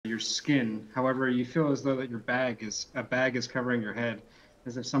skin. However, you feel as though that a bag is covering your head,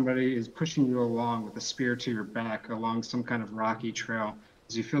 as if somebody is pushing you along with a spear to your back along some kind of rocky trail,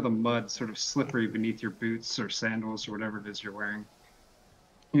 as you feel the mud sort of slippery beneath your boots or sandals or whatever it is you're wearing.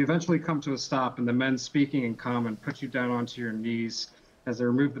 You eventually come to a stop, and the men speaking in common put you down onto your knees as they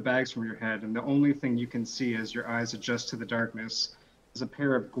remove the bags from your head, and the only thing you can see as your eyes adjust to the darkness is a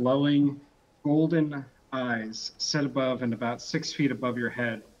pair of glowing golden eyes set above and about 6 feet above your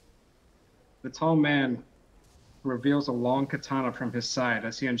head. The tall man reveals a long katana from his side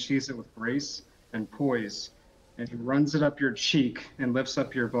as he unsheathes it with grace and poise, and he runs it up your cheek and lifts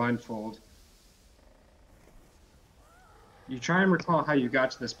up your blindfold. You try and recall how you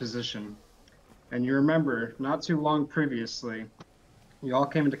got to this position, and you remember not too long previously, you all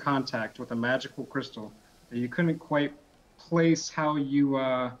came into contact with a magical crystal that you couldn't quite place how you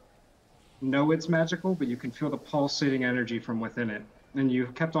know it's magical, but you can feel the pulsating energy from within it. And you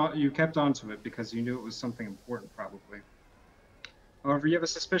kept onto it because you knew it was something important, probably. However, you have a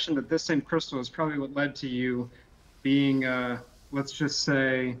suspicion that this same crystal is probably what led to you being, let's just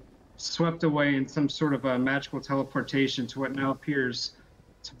say, swept away in some sort of a magical teleportation to what now appears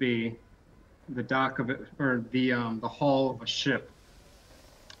to be the dock of it, or the hull of a ship.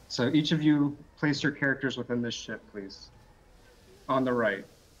 So each of you place your characters within this ship, please. On the right.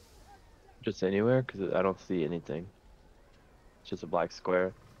 Just anywhere, because I don't see anything. It's just a black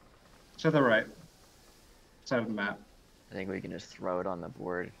square. To the right side of the map. I think we can just throw it on the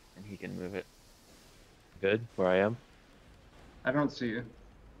board and he can move it. Good, where I am. I don't see you.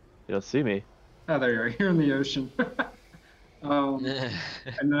 You don't see me. Oh, there you are. You're in the ocean. And then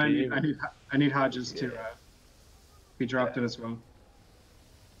I need Hodges to be dropped in as well.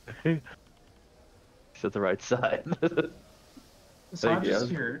 He's at the right side. Is Hodges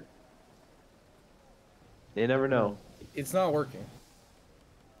here? You never know. It's not working.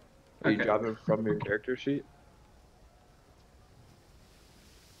 Are you dropping from your character sheet?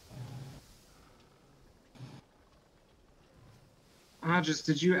 Hodges,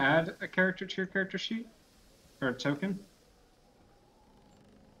 did you add a character to your character sheet? Or a token?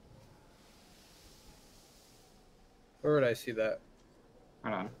 Where would I see that?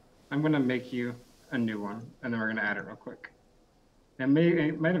 Hold on. I'm going to make you a new one, and then we're going to add it real quick. It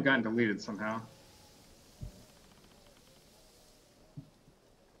might have gotten deleted somehow.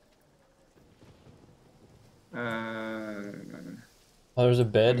 Oh, there's a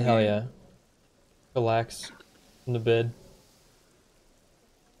bed? Hell yeah. Relax in the bed.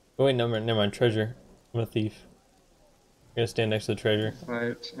 Oh wait, never mind. Treasure. I'm a thief. I'm gonna stand next to the treasure.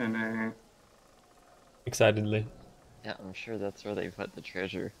 Right, and a... Excitedly. Yeah, I'm sure that's where they put the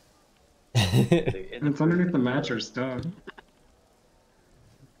treasure. It's underneath the mattress, duh.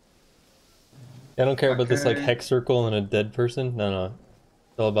 I don't care about this like hex circle and a dead person. No.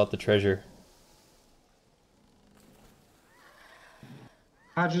 It's all about the treasure.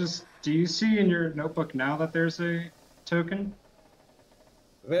 Hodges, do you see in your notebook now that there's a token?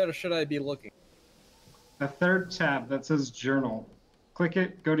 Where should I be looking? The third tab that says journal. Click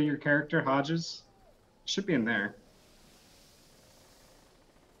it, go to your character, Hodges. It should be in there.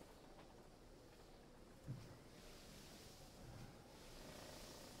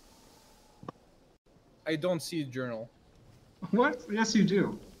 I don't see a journal. What? Yes, you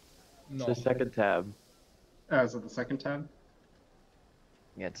do. No. It's the second tab. Oh, is it the second tab?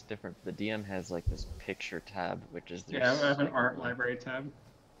 Yeah, it's different. The DM has like this picture tab, which is their... Yeah, I have an art library tab.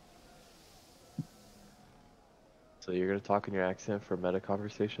 So you're gonna talk in your accent for meta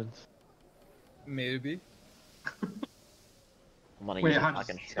conversations? Maybe. I'm gonna Wait, use a Hodges,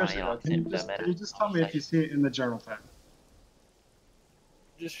 fucking seriously, Australian can accent. you just tell me if you see it in the journal tab?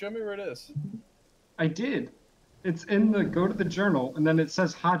 Just show me where it is. I did. It's in the, go to the journal, and then it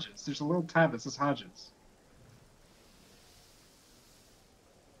says Hodges. There's a little tab that says Hodges.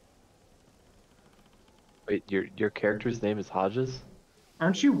 Wait, your character's name is Hodges?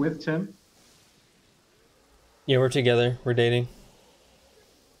 Aren't you with Tim? Yeah, we're together. We're dating.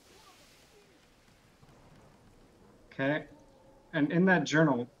 Okay. And in that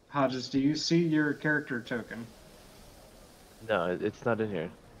journal, Hodges, do you see your character token? No, it's not in here.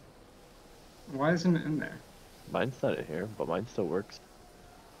 Why isn't it in there? Mine's not in here, but mine still works.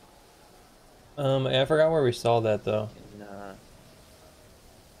 I forgot where we saw that though.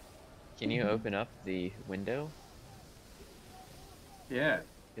 Can you open up the window? Yeah.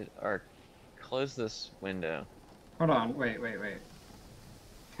 Or close this window. Hold on. Wait.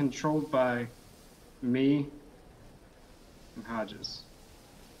 Controlled by me and Hodges.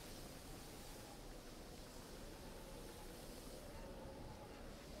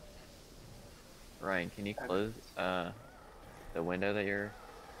 Ryan, can you close the window that you're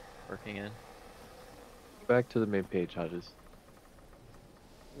working in? Back to the main page, Hodges.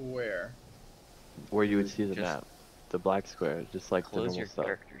 Where? Where you would see the Just map. The black square, just like the Close normal your stuff.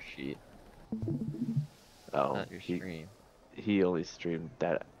 character sheet, Oh, not your stream. he only streamed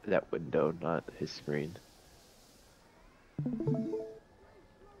that window, not his screen.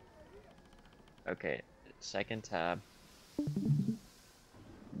 Okay, second tab.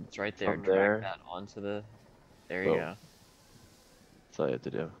 It's right there. From Drag there. that onto the. There you Boom. go. That's all you have to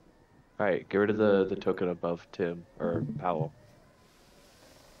do. Alright, get rid of the token above Tim, or Powell.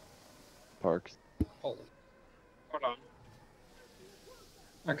 Parks. Hold. Hold on.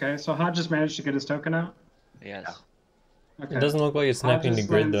 Okay, so Hodges managed to get his token out. Yes. Okay. It doesn't look like it's snapping to Hodges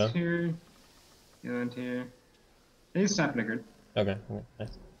grid lands though. Here. You land here. He's snapping to grid. Okay, nice.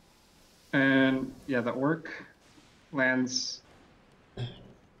 And yeah, the orc lands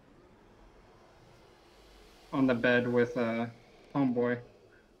on the bed with homeboy.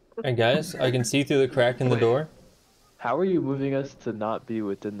 Hey guys, I can see through the crack in the Wait. door. How are you moving us to not be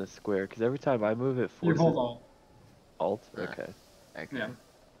within the square? Because every time I move, it You forces hold on. Alt. Okay. Okay. Yeah.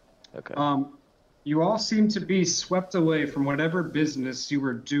 Okay. You all seem to be swept away from whatever business you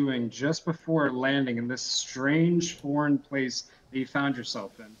were doing just before landing in this strange foreign place that you found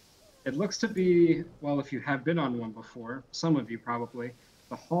yourself in. It looks to be, well, if you have been on one before, some of you probably,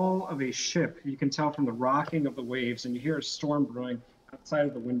 the hull of a ship. You can tell from the rocking of the waves, and you hear a storm brewing outside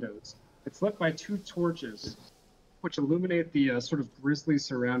of the windows. It's lit by 2 torches, which illuminate the sort of grisly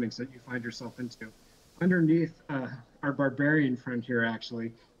surroundings that you find yourself into. Underneath, our barbarian friend here,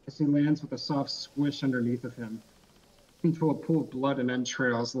 actually, as he lands with a soft squish underneath of him, into a pool of blood and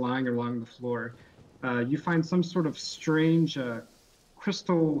entrails lying along the floor. You find some sort of strange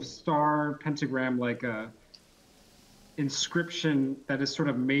crystal star pentagram-like inscription that is sort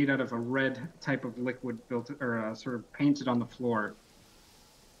of made out of a red type of liquid built or sort of painted on the floor.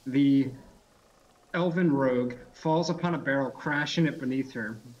 The elven rogue falls upon a barrel, crashing it beneath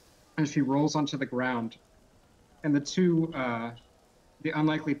her, and she rolls onto the ground. And the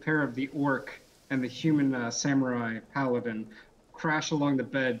unlikely pair of the orc and the human samurai paladin crash along the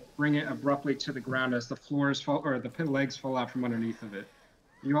bed, bring it abruptly to the ground as the floors fall, or the legs fall out from underneath of it.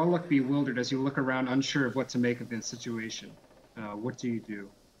 You all look bewildered as you look around, unsure of what to make of this situation. What do you do?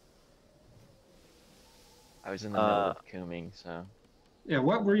 I was in the middle of combing, so. Yeah,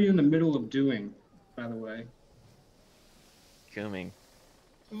 what were you in the middle of doing, by the way? Combing.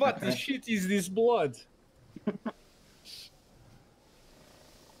 What the Okay. shit is this blood?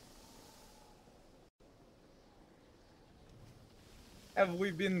 Have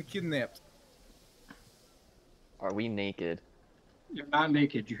we been kidnapped? Are we naked? You're not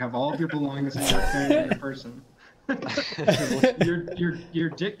naked. You have all of your belongings in your carrying your person. your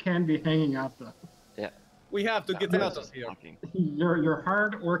dick can be hanging out though. Yeah. We have to get I was out of just here. talking. Your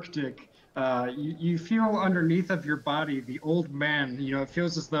hard orc dick. You feel underneath of your body the old man. You know, it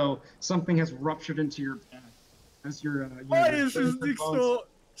feels as though something has ruptured into your back. As your Why your is his dick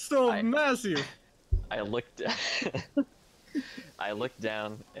so I- massive? I looked. I looked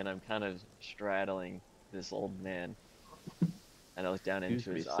down, and I'm kind of straddling this old man, and I look down Excuse into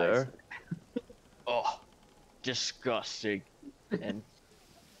me, his eyes. sir. Oh, disgusting! And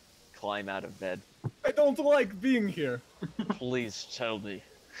climb out of bed. I don't like being here. Please tell me.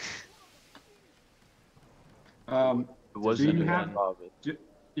 It wasn't you an have- involvement.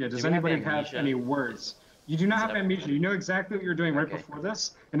 Yeah, does Do we have anybody have amnesia? any words? You do not Is have that- amnesia. You know exactly what you were doing right Okay. before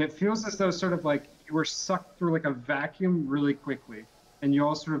this, and it feels as though sort of like you were sucked through like a vacuum really quickly, and you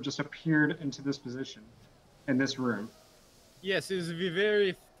all sort of just appeared into this position, in this room. Yes, it's a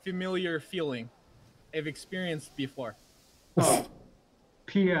very familiar feeling I've experienced before. Oh,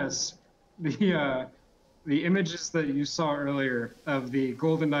 P.S. The images that you saw earlier of the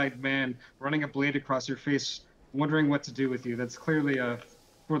golden-eyed man running a blade across your face, wondering what to do with you, that's clearly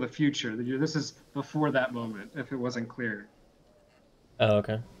for the future. This is before that moment, if it wasn't clear. Oh,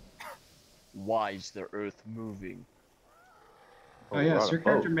 okay. Why is the Earth moving? Oh, we're yes, on a your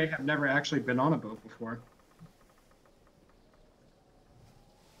character boat. may have never actually been on a boat before.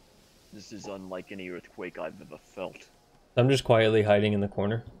 This is unlike any earthquake I've ever felt. I'm just quietly hiding in the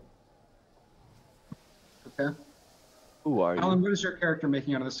corner. Okay. Who are you? Alan, what is your character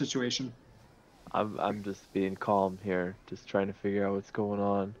making out of this situation? I'm just being calm here, just trying to figure out what's going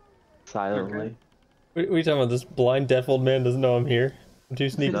on, silently. What are you talking about? This blind deaf old man doesn't know I'm here. I'm too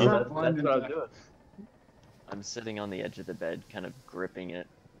sneaky. No. No, not that's blind what I'm and doing. I'm sitting on the edge of the bed, kind of gripping it.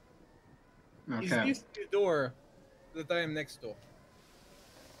 Okay. Is this the door that I am next to?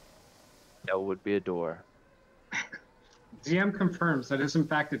 That would be a door. DM confirms that is in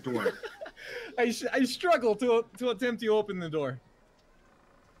fact a door. I struggle to attempt to open the door.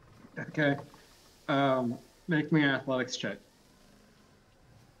 Okay. Make me an athletics check.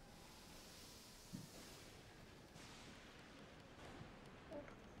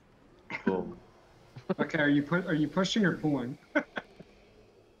 Boom. Okay, are you pushing or pulling?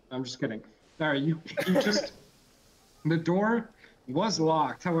 I'm just kidding. All right, you just the door was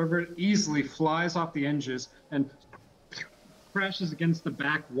locked. However, it easily flies off the hinges and crashes against the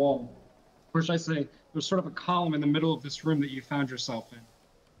back wall. Or should I say, there's sort of a column in the middle of this room that you found yourself in.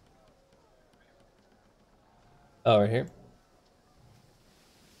 Oh, right here.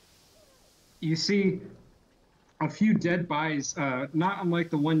 You see a few dead bodies, not unlike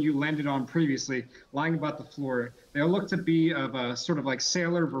the one you landed on previously, lying about the floor. They all look to be of a sort of like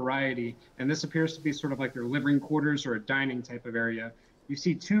sailor variety, and this appears to be sort of like their living quarters or a dining type of area. You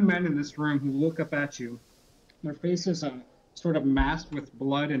see two men in this room who look up at you. Their faces are sort of masked with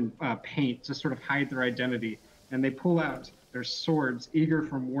blood and paint to sort of hide their identity, and they pull out their swords, eager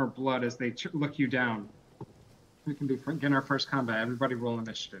for more blood as they look you down. We can begin our first combat. Everybody roll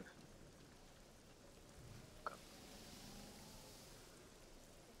initiative.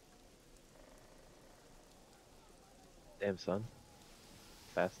 Damn, son.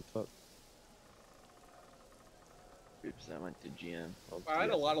 Fast as fuck. Oops, that went to GM. Oh, I had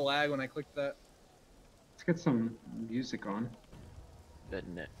a lot of lag when I clicked that. Let's get some music on. But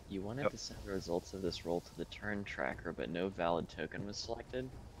no, you wanted to send the results of this roll to the turn tracker, but no valid token was selected.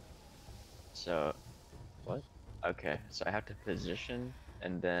 So, What? okay, so I have to position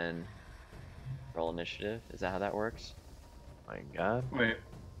and then roll initiative. Is that how that works? My god. Wait.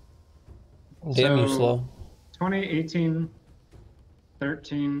 Damn, you So- slow. 20, 18,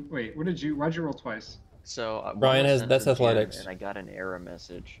 13. Wait, why'd you roll twice? So one Brian was has- sent that's to GM, athletics. and I got an error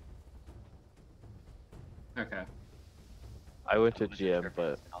message. Okay. I went to I'm not sure GM, if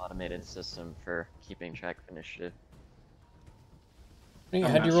but it's an automated system for keeping track of initiative. I'm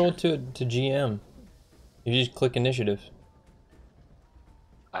How'd you not roll sure. to GM? You just click initiative.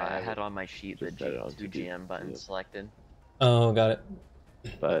 I I had on my sheet the just set it on two to do- GM buttons yeah. selected. Oh, got it.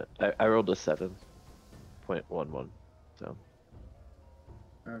 but I rolled a 7.11. So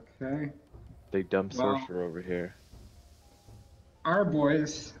Okay. big dumb Wow. sorcerer over here. Our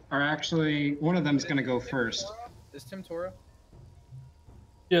boys are actually, one of them's gonna go first. Is Tim Toro?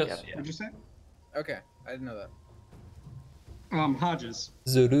 Yes. Yep. What'd you say? Okay, I didn't know that. Hodges.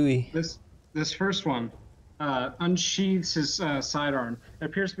 Zurui. This first one unsheathes his sidearm. It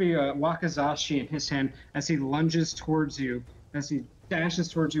appears to be a wakizashi in his hand as he lunges towards you, as he dashes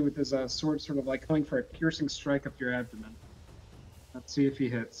towards you with his sword, sort of like coming for a piercing strike up your abdomen. Let's see if he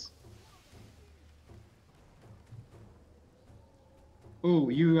hits. Ooh,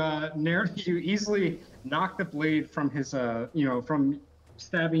 you you easily knock the blade from his from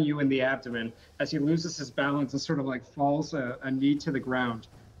stabbing you in the abdomen as he loses his balance and sort of like falls a knee to the ground.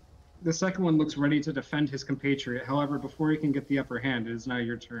 The second one looks ready to defend his compatriot. However, before he can get the upper hand, it is now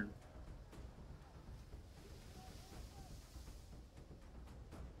your turn.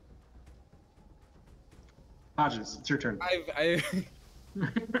 Hodges, it's your turn.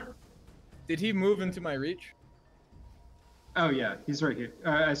 Did he move into my reach? Oh yeah, he's right here.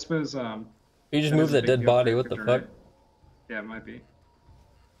 I suppose. You just that moved is a that big dead deal body. for What the Victor, fuck? right? Yeah, it might be.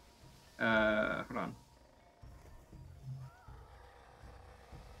 Hold on.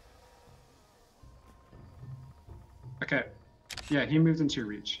 Okay. Yeah, he moved into your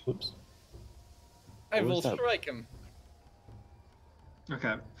reach. Oops. I What will was that? strike him.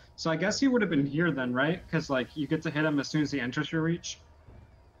 Okay. So I guess he would have been here then, right? Because like you get to hit him as soon as he enters your reach.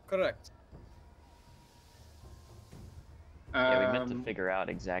 Correct. Yeah, we meant to Um, figure out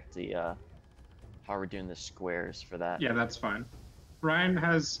exactly how we're doing the squares for that. Yeah, that's fine. Ryan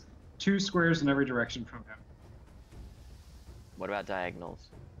has 2 squares in every direction from him. What about diagonals?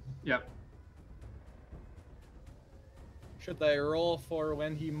 Yep. Should I roll for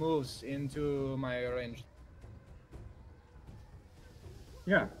when he moves into my range?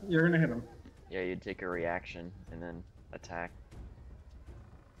 Yeah, you're gonna hit him. Yeah, you'd take a reaction and then attack.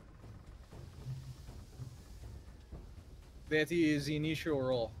 That is the initial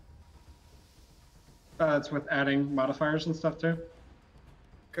roll. It's with adding modifiers and stuff too.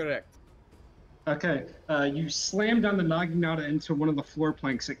 Correct. Okay, you slam down the naginata into one of the floor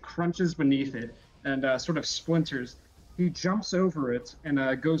planks. It crunches beneath it and sort of splinters. He jumps over it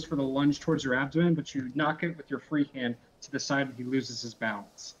and goes for the lunge towards your abdomen, but you knock it with your free hand to the side and he loses his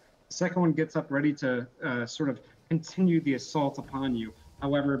balance. The second one gets up ready to sort of continue the assault upon you.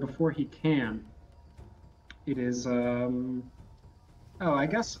 However, before he can, it is... Oh, I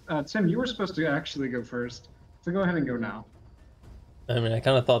guess, Tim, you were supposed to actually go first. So go ahead and go now. I mean, I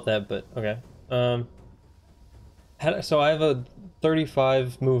kind of thought that, but okay. So I have a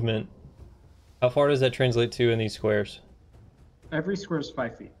 35 movement. How far does that translate to in these squares? Every square is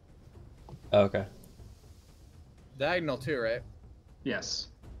 5 feet. Oh, okay. Diagonal too, right? Yes.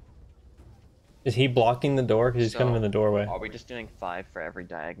 Is he blocking the door? Because he's kind of So, in the doorway. Are we just doing 5 for every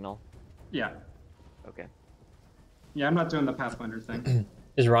diagonal? Yeah. Okay. Yeah, I'm not doing the Pathfinder thing.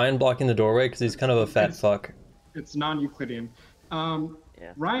 Is Ryan blocking the doorway? Because he's kind of a fat fuck. It's non-Euclidean.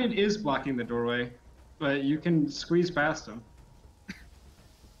 Yeah. Ryan is blocking the doorway, but you can squeeze past him.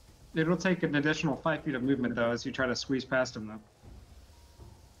 It'll take an additional 5 feet of movement, though, as you try to squeeze past him, though.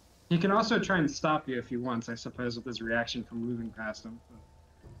 He can also try and stop you if he wants, I suppose, with his reaction from moving past him.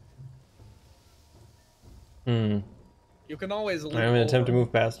 Hmm. You can always. I'm gonna attempt to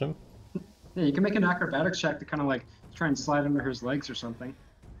move past him. Yeah, you can make an acrobatics check to kind of like try and slide under his legs or something.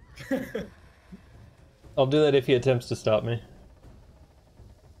 I'll do that if he attempts to stop me.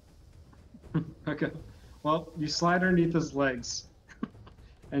 Okay. Well, you slide underneath his legs,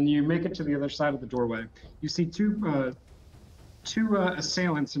 and you make it to the other side of the doorway. You see two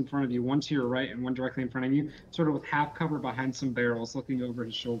assailants in front of you, one to your right and one directly in front of you, sort of with half cover behind some barrels, looking over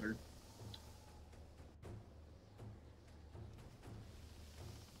his shoulder.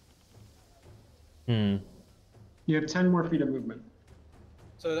 Hmm. You have 10 more feet of movement.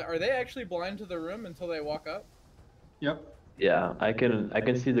 So are they actually blind to the room until they walk up? Yep. Yeah, I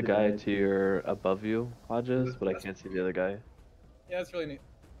can see the guy to your above you, Hodges, but I can't see the other guy. Yeah, that's really neat.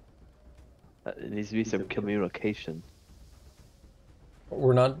 It needs to be some communication.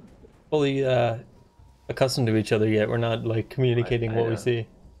 We're not fully accustomed to each other yet. We're not like communicating I what we know. see.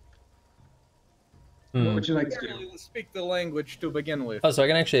 What Hmm. would you like to do? Barely speak the language to begin with. Oh, so I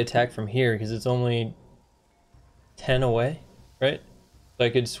can actually attack from here because it's only 10 away, right? So I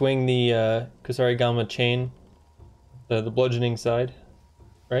could swing the Kusarigama chain, the bludgeoning side,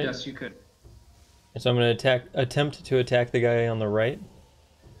 right? Yes, you could. And so I'm gonna attempt to attack the guy on the right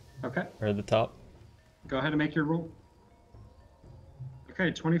Okay. or the top. Go ahead and make your roll.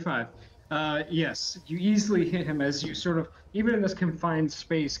 Okay, 25. Yes, you easily hit him as you sort of, even in this confined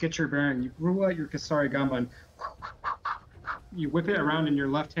space, get your bearing. You roll out your Kasari Gamba and you whip it around in your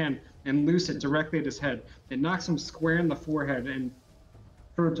left hand and loose it directly at his head. It knocks him square in the forehead and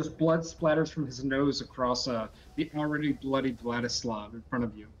sort of just blood splatters from his nose across the already bloody Vladislav in front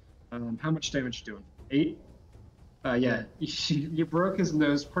of you. How much damage you doing? 8? Yeah, you broke his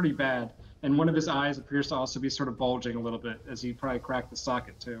nose pretty bad, and one of his eyes appears to also be sort of bulging a little bit, as you probably cracked the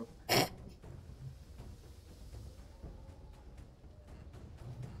socket too.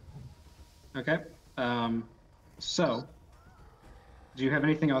 Okay. So, do you have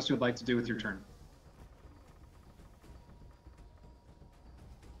anything else you would like to do with your turn?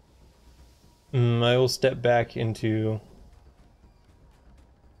 I will step back into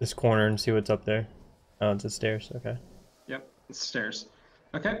this corner and see what's up there. Oh, it's the stairs. Okay. Yep, it's stairs.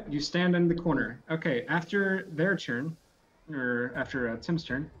 Okay, you stand in the corner. Okay, after their turn, or after Tim's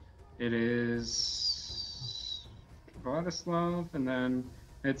turn, it is Vladislav, and then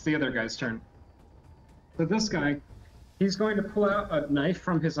it's the other guy's turn. So this guy, he's going to pull out a knife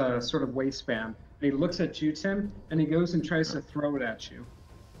from his sort of waistband, and he looks at you, Tim, and he goes and tries to throw it at you.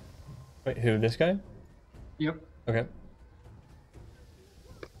 Wait, who? This guy? Yep. Okay.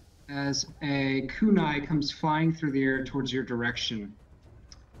 As a kunai comes flying through the air towards your direction.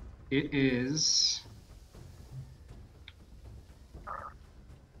 It is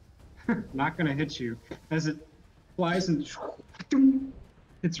not going to hit you. As it flies and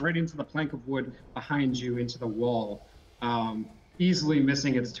hits right into the plank of wood behind you, into the wall, easily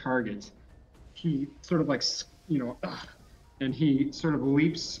missing its target. He sort of like, and he sort of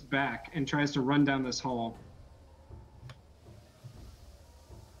leaps back and tries to run down this hall.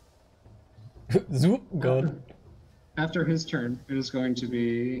 Zoop, God. After his turn, it is going to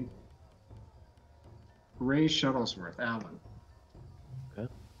be Ray Shuttlesworth, Alan. Okay.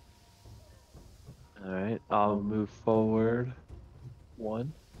 Alright, I'll move forward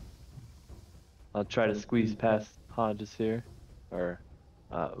 1. I'll try to squeeze past Hodges here. Or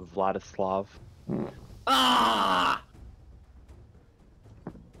Vladislav. Ah!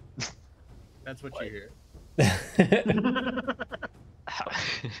 That's what you hear.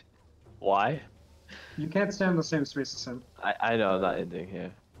 Why? You can't stand in the same space as him. I know I'm not ending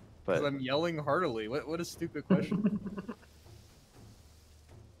here. Because But I'm yelling heartily. What a stupid question.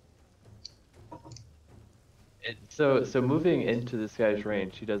 so moving into this guy's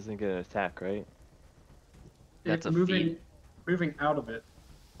range, he doesn't get an attack, right? That's a moving, feat. moving out of it.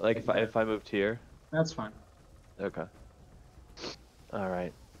 Like if I moved here? That's fine. Okay.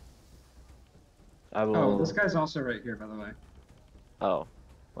 Alright. I will Oh, this guy's also right here, by the way. Oh.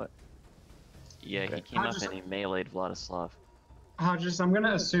 What? Yeah, Okay. he came up Just- and he meleeed Vladislav. Hodges, I'm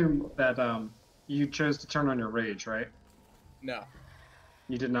gonna assume that you chose to turn on your rage, right? No,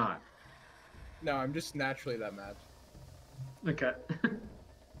 You did not. no, I'm just naturally that mad. Okay.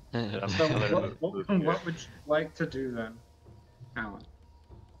 I'm So gonna what move here. would you like to do then, Alan?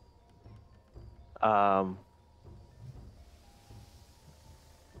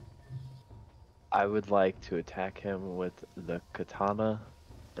 I would like to attack him with the katana,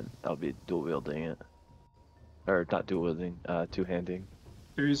 and I'll be dual wielding it. Or not dual wielding, two-handing.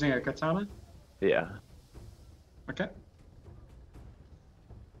 You're using a katana? Yeah. Okay.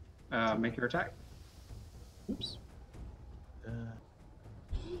 Make your attack. Oops. Uh,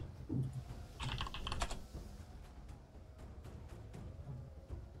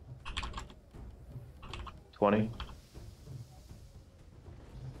 20.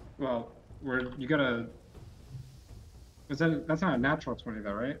 Well, you gotta. That's not a natural 20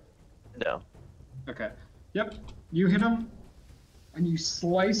 though, right? No. Okay. Yep. You hit him, and you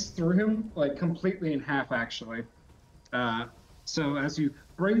slice through him like completely in half, actually. So as you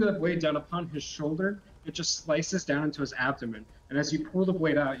bring the blade down upon his shoulder, it just slices down into his abdomen. And as you pull the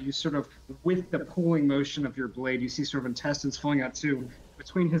blade out, you sort of, with the pulling motion of your blade, you see sort of intestines falling out too.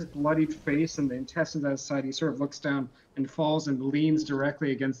 Between his bloodied face and the intestines at his side, he sort of looks down and falls and leans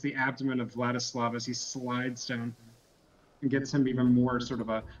directly against the abdomen of Vladislav as he slides down and gets him even more sort of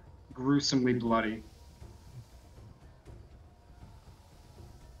a gruesomely bloody.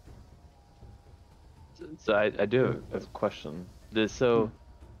 So I do have a question. So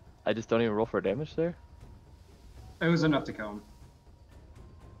I just don't even roll for damage there? It was enough to kill him.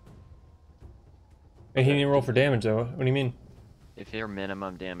 Wait, he didn't roll for damage though. What do you mean? If your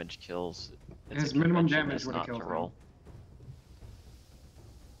minimum damage kills, it's His a minimum convention damage as would've not to killed him. roll.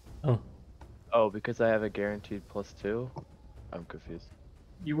 Oh, Oh, because I have a guaranteed +2? I'm confused.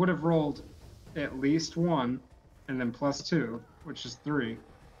 You would have rolled at least 1, and then +2, which is 3.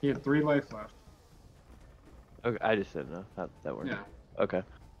 He had 3 life left. Okay, I just didn't know. That worked. Yeah. Okay.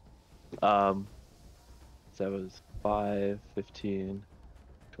 So that was 5, 15,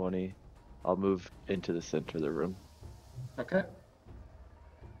 20. I'll move into the center of the room. Okay.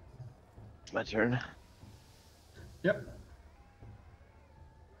 My turn. Yep.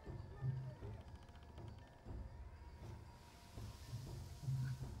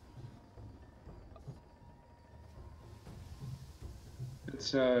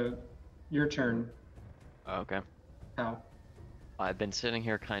 It's your turn, Okay. Hal. I've been sitting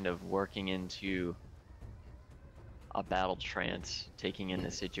here kind of working into a battle trance, taking in the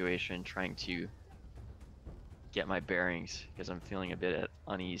situation, trying to get my bearings because I'm feeling a bit at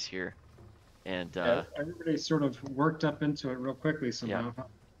unease here. And Everybody sort of worked up into it real quickly somehow.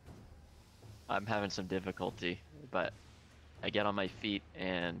 I'm having some difficulty, but I get on my feet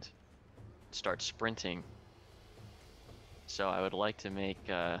and start sprinting. So I would like to make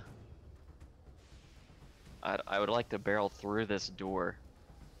I would like to barrel through this door.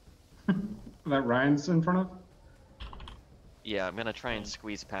 That Ryan's in front of? Yeah, I'm gonna try and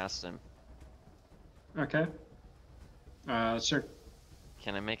squeeze past him. Okay. Sure.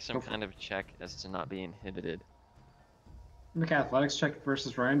 Can I make some Go for kind of check as to not be inhibited? Make an athletics check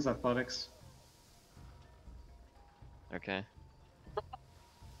versus Ryan's athletics. Okay.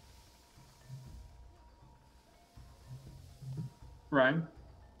 Ryan?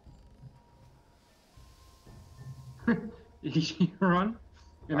 You run,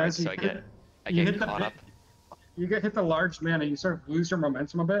 and Alright, as you so I hit, get hit the caught bit- up. you get hit the large man, and you sort of lose your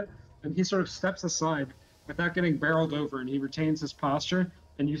momentum a bit, and he sort of steps aside without getting barreled over, and he retains his posture,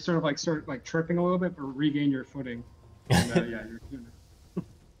 and you sort of tripping a little bit, but regain your footing. And, yeah, you're doing it.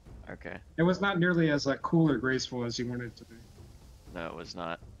 Okay. It was not nearly as cool or graceful as you wanted it to be. No, it was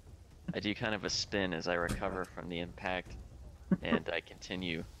not. I do kind of a spin as I recover from the impact, and I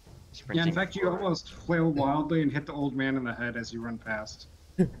continue sprinting. Yeah, in fact, you forward. almost flail wildly and hit the old man in the head as you run past.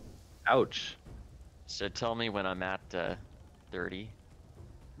 Ouch. So tell me when I'm at 30.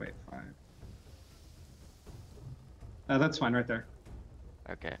 Wait, 5. That's fine, right there.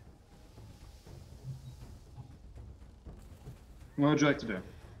 Okay. What would you like to do?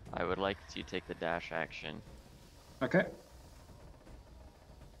 I would like to take the dash action. Okay.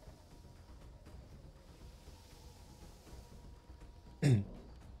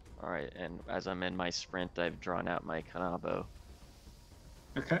 Alright, and as I'm in my sprint, I've drawn out my kanabo,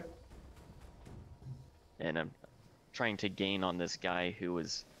 Okay. and I'm trying to gain on this guy who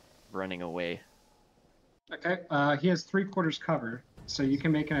was running away. Okay. He has 3/4 cover, so you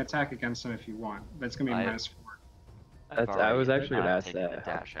can make an attack against him if you want. That's gonna be I- -4. I've I was already actually going to ask taken that.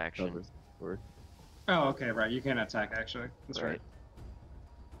 the how dash action. covers work. Oh, okay, right. You can attack actually. That's right.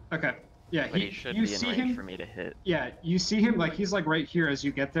 Okay. Yeah, But he should you be in see range him. for me to hit. Yeah, you see him like he's like right here as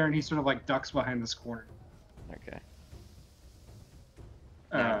you get there, and he sort of like ducks behind this corner. Okay.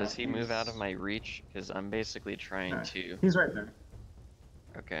 Now, does he move out of he's- my reach? Because I'm basically trying no, to. He's right there.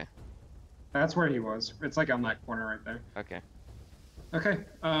 Okay. That's where he was. It's like on that corner right there. Okay. Okay.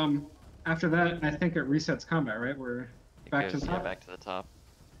 After that, I think it resets combat, right? We're It back to goes, the yeah, top. back to the top.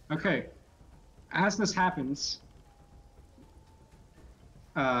 Okay. As this happens,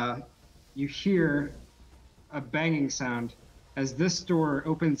 you hear a banging sound as this door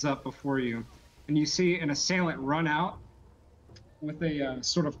opens up before you, and you see an assailant run out with a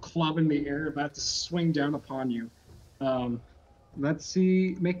sort of club in the air about to swing down upon you. Let's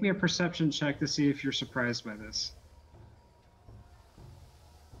see. Make me a perception check to see if you're surprised by this.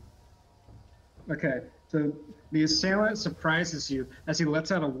 Okay, so the assailant surprises you as he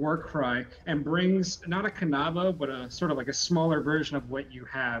lets out a war cry and brings not a kanabo, but a sort of like a smaller version of what you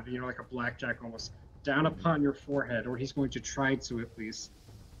have, you know, like a blackjack almost, down upon your forehead, or he's going to try to at least.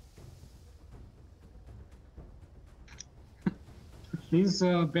 These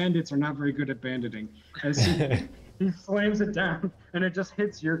bandits are not very good at banditing. As he slams it down, and it just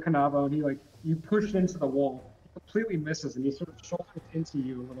hits your kanabo, and you push it into the wall. It completely misses, and he sort of shoulders into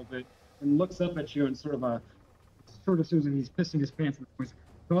you a little bit and looks up at you and sort of Susan, he's pissing his pants and goes,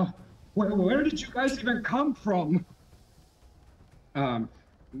 "Oh, where did you guys even come from?"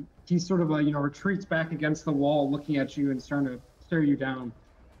 He sort of retreats back against the wall, looking at you and starting to stare you down.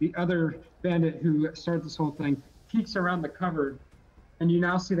 The other bandit who started this whole thing peeks around the cupboard, and you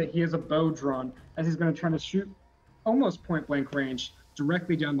now see that he has a bow drawn as he's going to try to shoot almost point blank range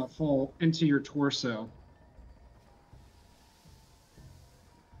directly down the hole into your torso.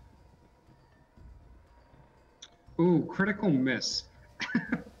 Ooh, critical miss.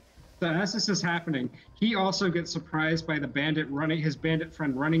 So as this is happening, he also gets surprised by his bandit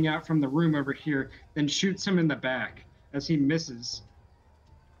friend running out from the room over here, then shoots him in the back as he misses.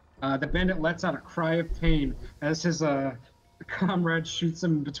 The bandit lets out a cry of pain as his comrade shoots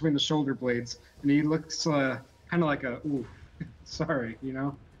him between the shoulder blades, and he looks kind of like a, ooh, sorry, you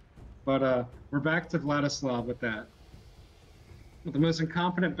know? But we're back to Vladislav with that. With the most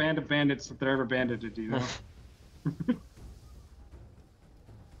incompetent band of bandits that there ever bandited, you know?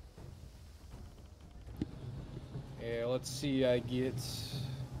 Yeah, let's see, I get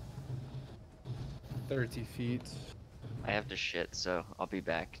 30 feet. I have to shit, so I'll be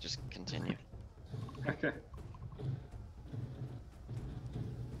back. Just continue. Okay.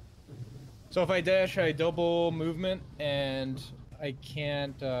 So if I dash, I double movement, and I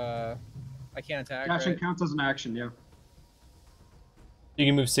can't attack, Dashing right? counts as an action, yeah. You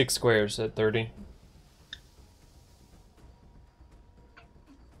can move 6 squares at 30.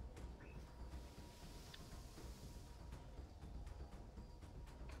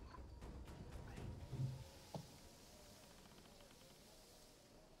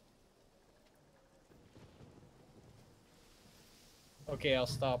 Okay, I'll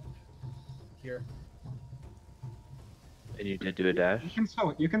stop here. And you did do a dash?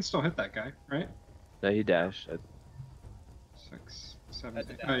 You can still hit that guy, right? No, he dashed. 6, 7, That's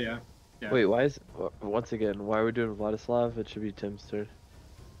a 8. dash. Oh yeah. Yeah. Wait, why is once again? Why are we doing Vladislav? It should be Tim's turn.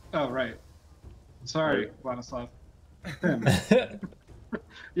 Oh right. Sorry, Vladislav. Tim.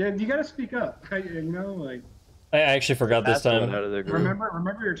 Yeah, you gotta speak up. You know, like I actually forgot this That's the one time. out of the group.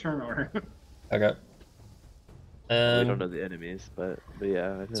 remember your turn order. Okay. We don't know the enemies, but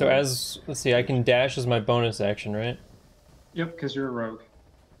yeah. I know. So let's see, I can dash as my bonus action, right? Yep, because you're a rogue.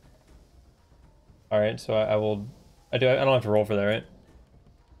 All right, so I don't have to roll for that, right?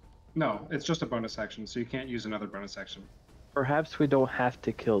 No, it's just a bonus action, so you can't use another bonus action. Perhaps we don't have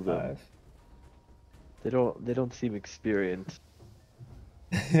to kill them. 5. They don't seem experienced.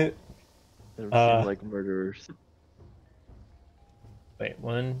 They don't seem like murderers. Wait,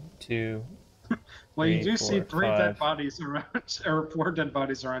 1, 2. Well, you 3, do see 4, 3 dead 5. bodies around, or 4 dead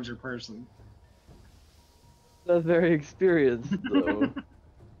bodies around your person. Not very experienced though.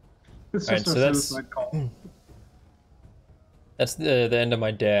 It's Alright, just so a that's- suicide call. That's the end of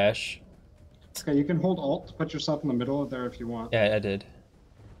my dash. Okay, you can hold Alt to put yourself in the middle of there if you want. Yeah, I did.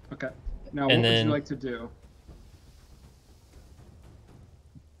 Okay. Now, And what would then- you like to do?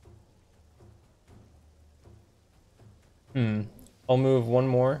 I'll move 1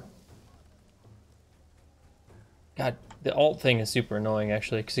 more. God, the Alt thing is super annoying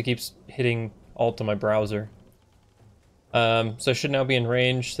actually, because it keeps hitting Alt on my browser. So I should now be in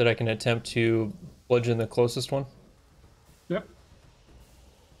range so that I can attempt to bludgeon the closest one. Yep.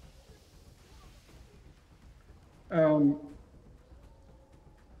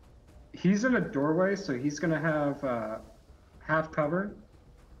 He's in a doorway, so he's gonna have half cover.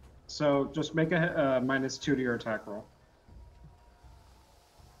 So just make a -2 to your attack roll.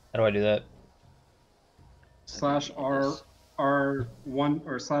 How do I do that? Slash R R1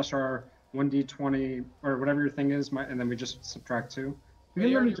 or slash R 1d20 or whatever your thing is, and then we just subtract 2. You Yeah, can you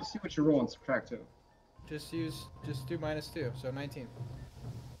literally already- just see what you roll and subtract 2. Just do -2, so 19.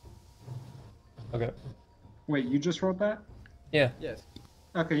 Okay. Wait, you just rolled that? Yeah. Yes.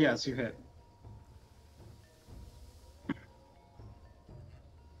 Okay, yes, you hit.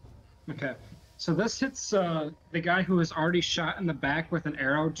 Okay, so this hits the guy who was already shot in the back with an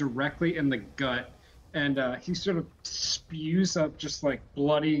arrow directly in the gut, and he sort of spews up just like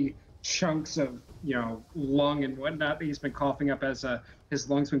bloody chunks of, lung and whatnot that he's been coughing up as his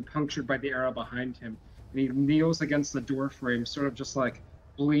lungs been punctured by the arrow behind him. And he kneels against the door frame, sort of just like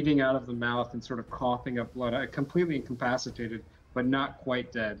bleeding out of the mouth and sort of coughing up blood, completely incapacitated, but not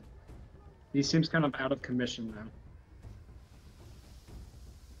quite dead. He seems kind of out of commission now.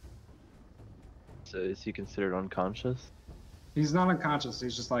 So is he considered unconscious? He's not unconscious.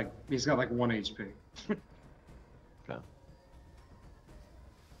 He's just like, he's got like 1 HP. Okay.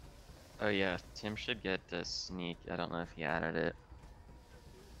 Oh yeah, Tim should get the sneak. I don't know if he added it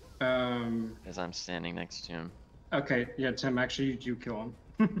Um. because I'm standing next to him. Okay. Yeah, Tim. Actually, you kill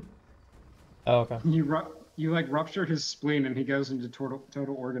him. Oh, okay. You like rupture his spleen, and he goes into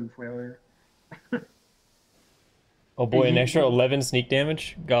total organ failure. Oh boy, an He- extra 11 sneak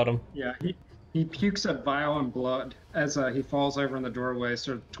damage. Got him. Yeah. He pukes up bile and blood as he falls over in the doorway,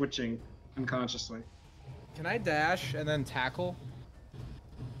 sort of twitching unconsciously. Can I dash and then tackle?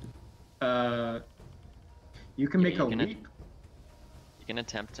 You can Yeah, make you a can leap. You can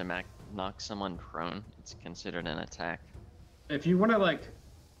attempt to knock someone prone. It's considered an attack. If you want to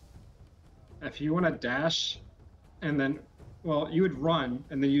dash, and then, well, you would run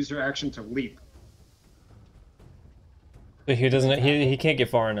and then use your action to leap. But he doesn't. He can't get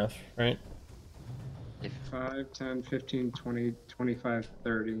far enough, right? If 5, 10, 15, 20, 25,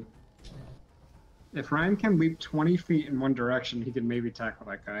 30. If Ryan can leap 20 feet in one direction, he can maybe tackle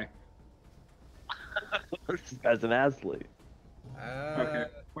that guy. This guy's an athlete. Okay.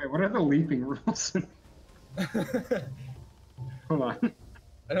 Wait, what are the leaping rules? Hold on.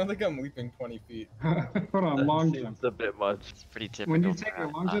 I don't think I'm leaping 20 feet. Hold on, long jump. It's a bit much. it's pretty typical When you for take a, a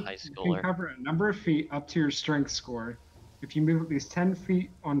long a jump, high you can schooler. cover a number of feet up to your strength score. If you move at least 10 feet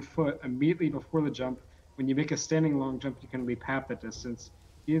on foot immediately before the jump, when you make a standing long jump, you can leap half the distance.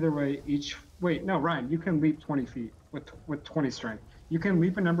 Either way, Wait, no, Ryan, you can leap 20 feet with 20 strength. You can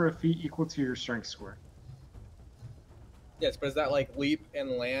leap a number of feet equal to your strength score. Yes, but is that like leap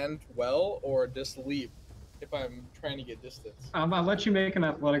and land well, or just leap if I'm trying to get distance? I'll let you make an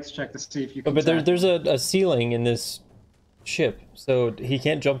athletics check to see if you can. But tackle. there's a ceiling in this ship, so he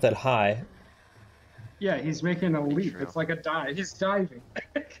can't jump that high. Yeah, he's making a leap. True. It's like a dive. He's diving.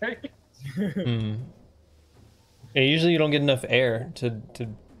 Okay. Hmm. Yeah, usually you don't get enough air to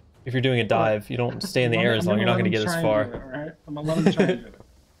if you're doing a dive, you don't stay in the air as long. You're not gonna get as far. Alright, I'm gonna let him try and do it.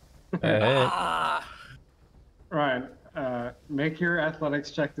 Alright. Ryan, make your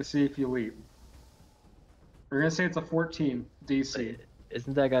athletics check to see if you leap. We're gonna say it's a 14 DC.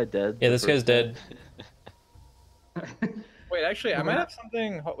 Isn't that guy dead? Yeah, the this guy's first dead. Wait, actually, I might have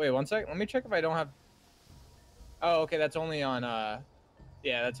something. Wait, one sec. Let me check if I don't have. Oh, okay. That's only on.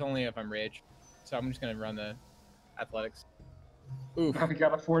 Yeah, that's only if I'm rage. So I'm just gonna run the athletics. Oof. We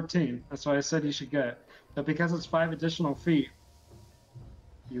got a 14. That's what I said you should get. But because it's 5 additional feet,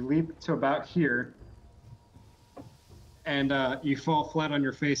 you leap to about here, and you fall flat on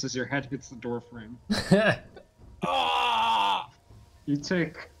your face as your head hits the door frame. Ah! You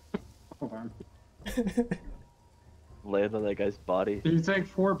take. Hold on. Land on that guy's body. You take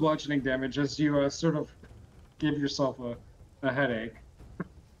 4 bludgeoning damage as you sort of give yourself a headache.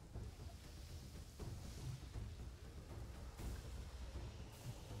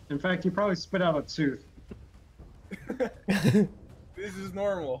 In fact, you probably spit out a tooth. This is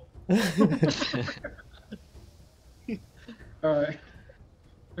normal. Alright.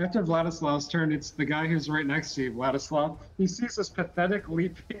 After Vladislav's turn, it's the guy who's right next to you, Vladislav. He sees this pathetic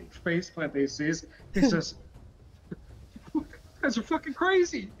leaping faceplant that he sees. He says, "You guys are fucking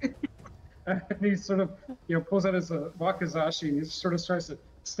crazy!" And he sort of, pulls out his wakizashi and he sort of starts to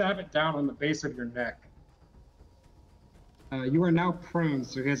stab it down on the base of your neck. You are now prone,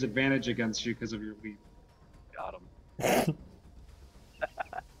 so he has advantage against you because of your leap. Got him.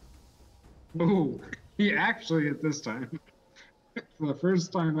 Ooh, he actually hit this time. For the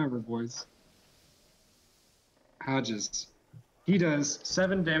first time ever, boys. Hodges. He does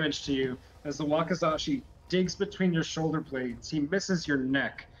 7 damage to you as the wakizashi digs between your shoulder blades. He misses your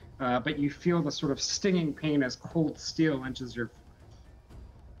neck, but you feel the sort of stinging pain as cold steel enters your.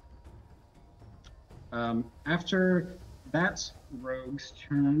 After that rogue's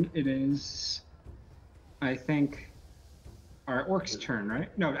turn, it is, I think, our orc's turn,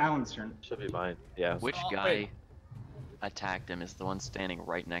 right? No, Alan's turn. Should be mine. Yeah. Which Oh, guy wait. attacked him? Is the one standing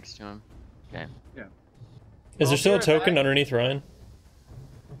right next to him? Okay. Yeah. Is I'll there still be a right token back. underneath Ryan?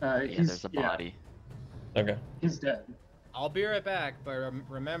 Yeah, there's a body. Okay. He's dead. I'll be right back, but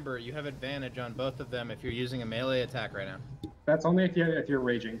remember, you have advantage on both of them if you're using a melee attack right now. That's only if you're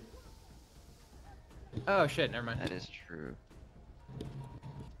raging. Oh shit, never mind. That is true.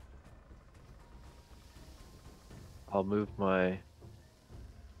 I'll move my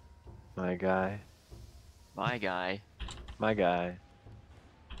guy. My guy. My guy.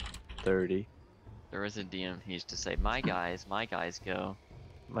 30. There was a DM he used to say, my guys go.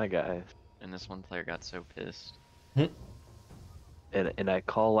 My guy. And this one player got so pissed. And I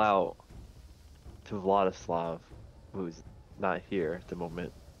call out to Vladislav, who's not here at the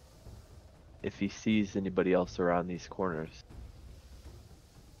moment, if he sees anybody else around these corners.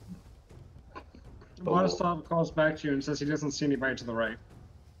 Vladislav calls back to you and says he doesn't see anybody to the right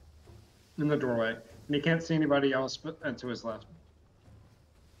in the doorway, and he can't see anybody else but to his left.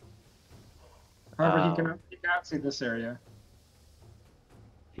 However, he cannot see this area.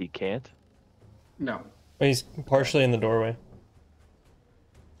 He can't? No, He's partially in the doorway.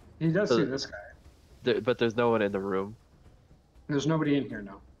 he does So- see this guy. But there's no one in the room. There's nobody in here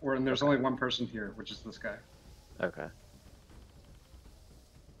now, and there's only one person here, which is this guy. Okay.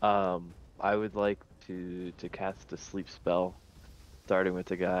 I would like to cast a sleep spell, starting with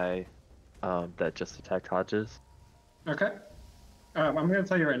the guy that just attacked Hodges. Okay. I'm going to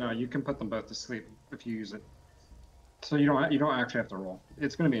tell you right now, you can put them both to sleep if you use it. So you don't actually have to roll.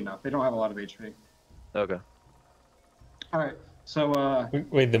 It's going to be enough. They don't have a lot of HP. Okay. All right. So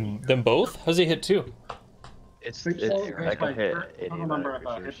Wait, them both? How's he hit two? sleep spell I goes can by hit any total of my number of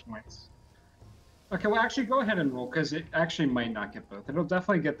creatures. hit points. Okay, well actually go ahead and roll because it actually might not get both. It'll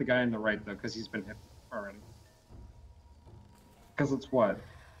definitely get the guy on the right though because he's been hit already. Because it's what,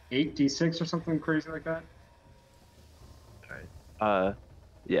 8d6 or something crazy like that.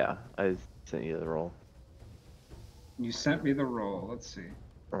 Yeah, I sent you the roll You sent me the roll. Let's see.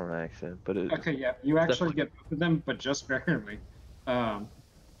 on accident, but it. Okay, yeah, you actually get both of them, but just barely.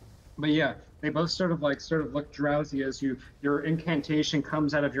 But yeah, they both sort of look drowsy as your incantation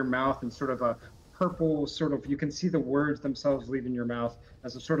comes out of your mouth and sort of a purple you can see the words themselves leaving your mouth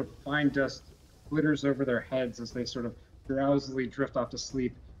as a sort of fine dust glitters over their heads as they sort of drowsily drift off to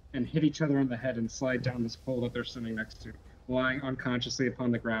sleep and hit each other on the head and slide down this pole that they're sitting next to, lying unconsciously upon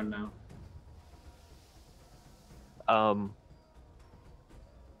the ground now.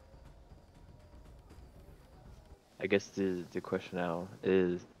 I guess the question now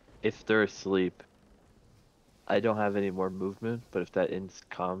is, if they're asleep, I don't have any more movement, but if that ends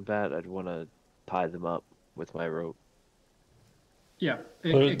combat, I'd want to tie them up with my rope. Yeah,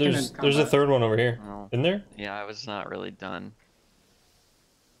 There's a third one over here. Oh. Isn't there? Yeah, I was not really done.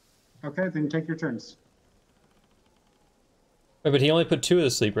 Okay, then take your turns. Wait, but he only put two to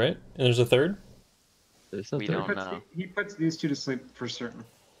sleep, right? And there's a third? There's no We third. don't know. He puts these two to sleep for certain.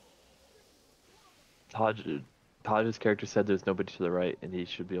 Hodge's character said there's nobody to the right, and he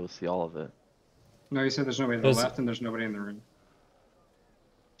should be able to see all of it. No, he said there's nobody to the There's- left and there's nobody in the room.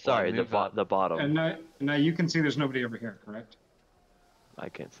 Sorry, move up. the bottom. And now you can see there's nobody over here, correct? I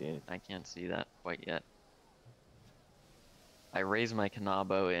can't see anything. I can't see that quite yet. I raise my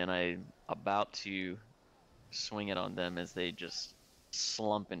kanabo and I'm about to swing it on them as they just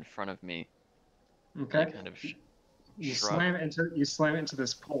slump in front of me. Okay. I kind of You shrug. slam it into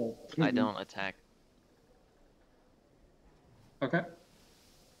this pole. I don't attack. Okay.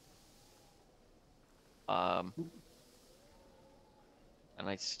 And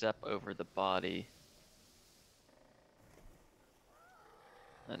I step over the body.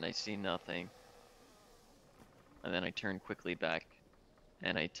 And I see nothing. And then I turn quickly back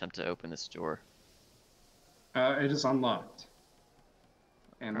and I attempt to open this door. It is unlocked.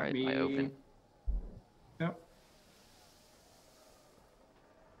 And Alright, I open. Yep.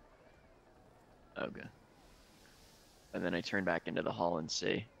 Okay. And then I turn back into the hall and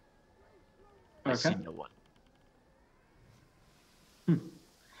say, I see Okay. no one. Um,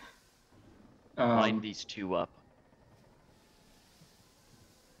 Line these two up.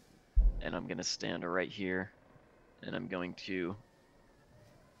 And I'm gonna stand right here. And I'm going to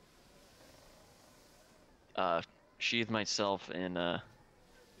sheathe myself in a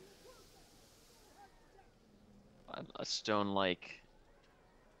stone-like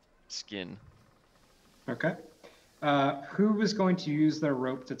skin. Okay. Who was going to use their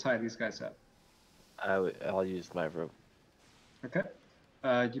rope to tie these guys up? I'll use my rope. Okay.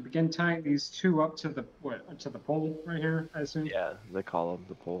 You begin tying these two up to the pole right here, I assume. Yeah, the column,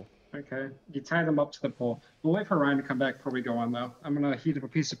 the pole. Okay. You tie them up to the pole. We'll wait for Ryan to come back before we go on, though. I'm gonna heat up a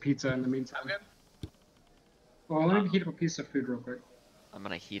piece of pizza in the meantime. Okay. Well, let me heat up a piece of food real quick. I'm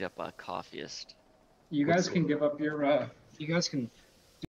gonna heat up a coffeeist. You guys can give up your. You guys can